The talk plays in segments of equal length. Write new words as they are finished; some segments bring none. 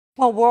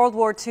Well, World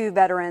War II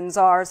veterans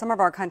are some of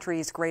our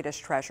country's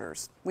greatest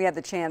treasures. We had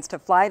the chance to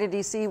fly to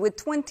D.C. with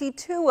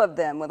 22 of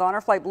them with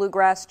Honor Flight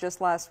Bluegrass just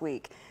last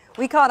week.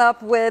 We caught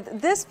up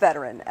with this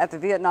veteran at the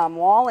Vietnam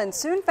Wall and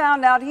soon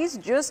found out he's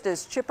just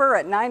as chipper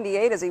at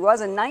 98 as he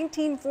was in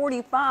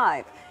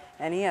 1945.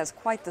 And he has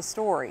quite the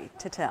story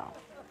to tell.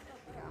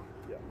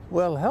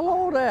 Well,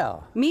 hello there.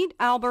 Meet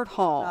Albert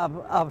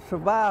Hall. I've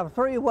survived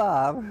 3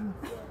 wives.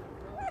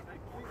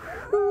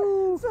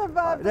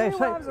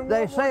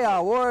 They say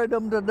I worried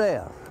them to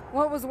death.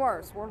 What was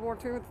worse, World War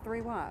II with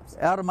 3 wives?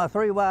 Out of my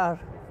 3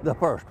 wives, the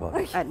first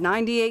one. At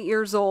 98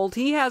 years old,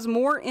 he has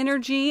more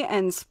energy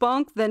and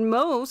spunk than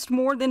most,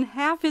 more than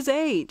half his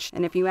age.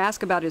 And if you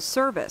ask about his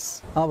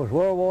service, I was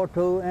World War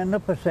II in the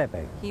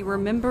Pacific. he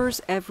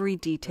remembers every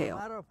detail.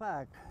 Matter of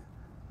fact,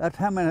 that's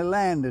how many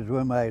landings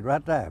we made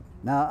right there.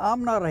 Now,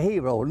 I'm not a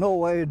hero, no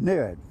way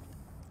near it.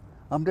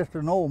 I'm just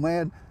an old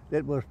man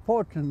that was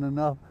fortunate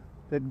enough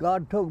that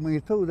God took me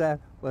through that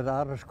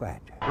without a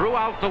scratch.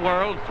 Throughout the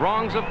world,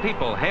 throngs of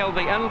people hailed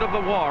the end of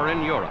the war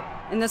in Europe.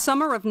 In the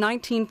summer of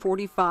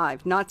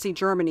 1945, Nazi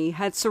Germany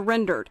had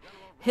surrendered.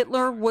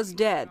 Hitler was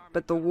dead,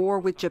 but the war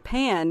with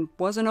Japan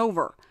wasn't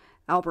over.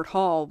 Albert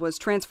Hall was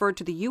transferred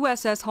to the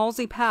USS Hall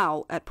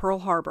WWII at Pearl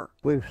Harbor.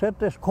 We've set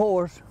this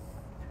course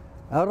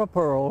out of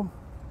Pearl,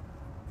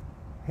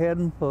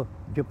 heading for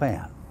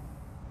Japan.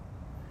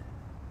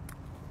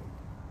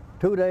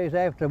 2 days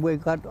after we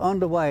got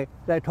underway,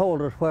 they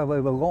told us where we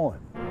were going.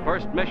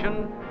 First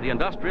mission, the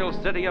industrial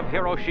city of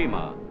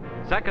Hiroshima.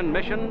 Second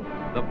mission,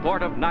 the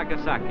port of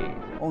Nagasaki.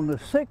 On the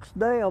 6th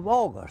day of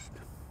August,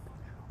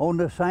 on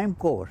the same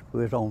course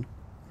we was on,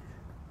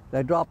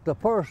 they dropped the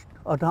first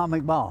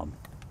atomic bomb.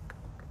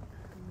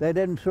 They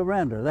didn't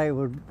surrender. They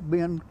were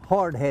being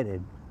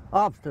hard-headed,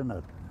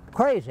 obstinate,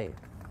 crazy.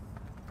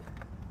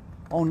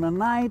 On the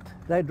 9th,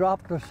 they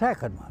dropped the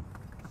second one.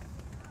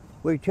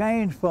 We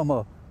changed from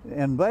a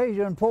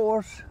invasion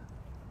force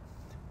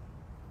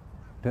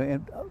to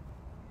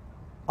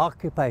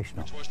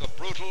occupational. Which was the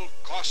brutal,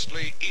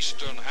 costly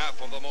eastern half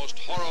of the most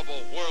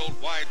horrible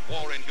worldwide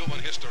war in human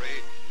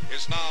history,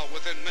 is now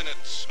within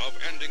minutes of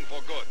ending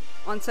for good.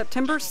 On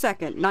September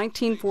 2nd,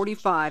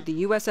 1945,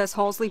 the USS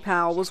Hall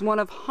WWII was one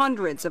of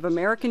hundreds of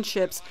American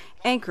ships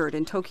anchored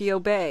in Tokyo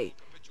Bay.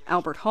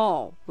 Albert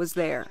Hall was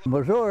there.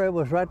 Missouri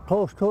was right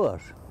close to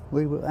us.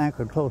 We were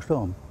anchored close to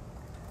them.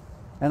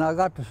 And I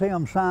got to see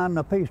them sign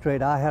the peace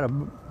treaty. I had a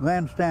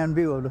bandstand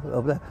view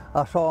of that.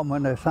 I saw them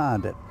when they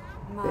signed it,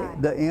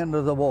 the end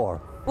of the war.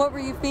 What were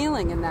you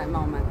feeling in that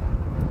moment?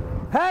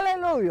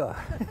 Hallelujah!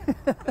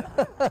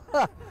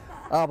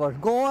 I was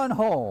going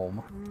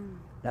home.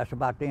 That's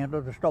about the end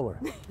of the story.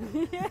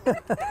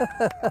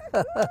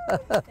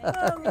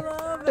 I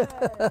love it.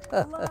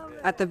 Love it.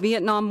 At the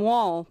Vietnam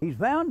Wall, He's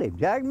found him,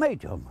 Jack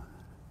Meacham.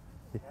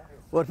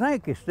 Well,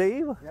 thank you,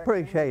 Steve.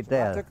 Appreciate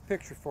that. I took a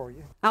picture for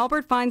you.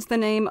 Albert finds the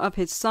name of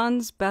his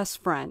son's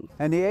best friend.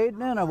 And he ate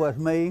dinner with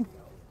me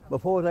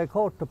before they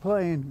caught the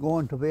plane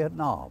going to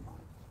Vietnam.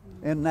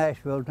 In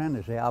Nashville,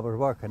 Tennessee. I was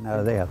working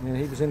there then. And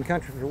he was in the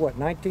country for what,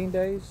 19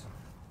 days?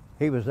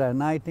 He was there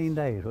 19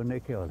 days when they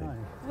killed him.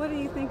 What do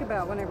you think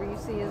about whenever you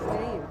see his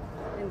name?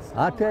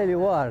 I tell you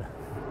what,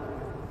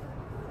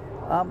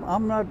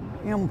 I'm not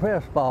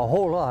impressed by a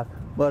whole lot,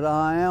 but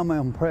I am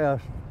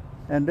impressed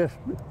and just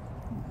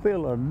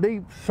feel a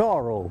deep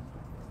sorrow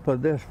for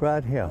this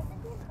right here.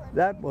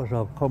 That was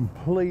a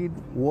complete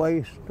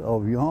waste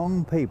of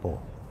young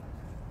people.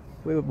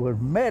 We were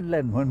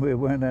meddling when we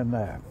went in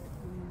there.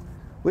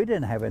 We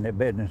didn't have any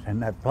business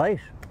in that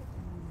place.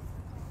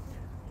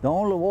 The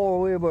only war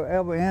we were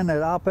ever in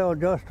that I felt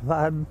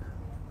justified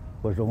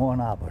was the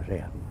one I was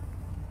in.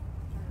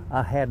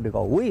 I had to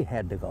go, we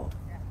had to go,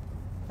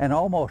 and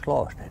almost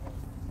lost it.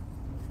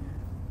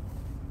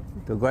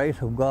 The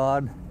grace of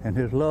God and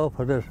His love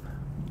for this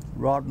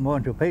rotten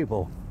bunch of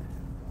people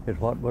is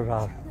what was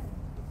our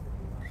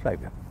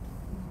Savior.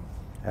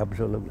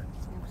 Absolutely.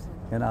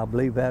 And I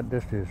believe that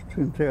just as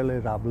sincerely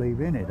as I believe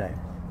anything.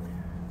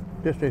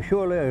 Just as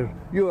surely as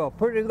you're a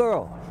pretty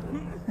girl.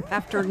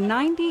 After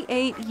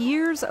 98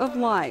 years of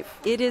life,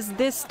 it is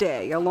this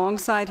day,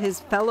 alongside his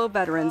fellow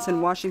veterans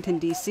in Washington,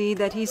 D.C.,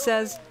 that he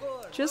says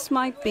just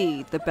might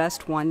be the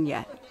best one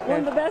yet. One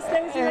of the best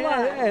days of your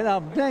life. And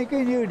I'm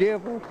thanking you, dear,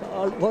 for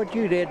what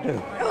you did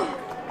too.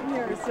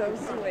 You're so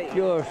sweet.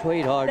 You're a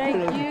sweetheart.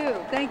 Thank you.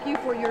 Thank you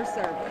for your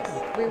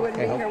service. We wouldn't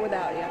be here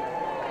without you.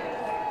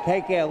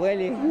 Take care, will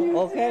you?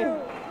 Okay?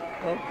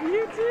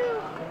 You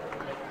too.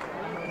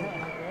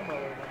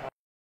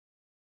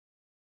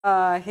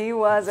 He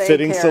was a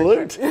fitting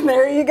character. salute.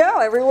 There you go,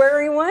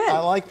 everywhere he went. I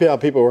like how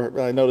people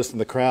were, I noticed in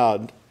the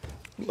crowd,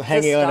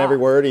 hanging on every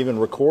word, even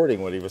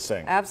recording what he was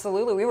saying.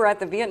 Absolutely. We were at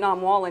the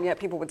Vietnam Wall, and yet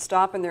people would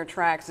stop in their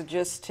tracks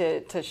just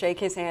to shake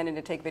his hand and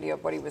to take video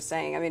of what he was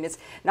saying. I mean, it's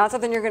not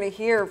something you're going to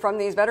hear from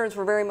these veterans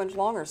for very much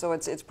longer, so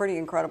it's pretty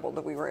incredible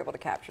that we were able to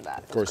capture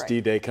that. Of course,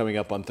 D-Day coming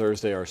up on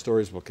Thursday. Our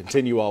stories will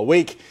continue all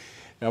week.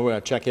 Now we're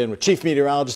going to check in with Chief Meteorologist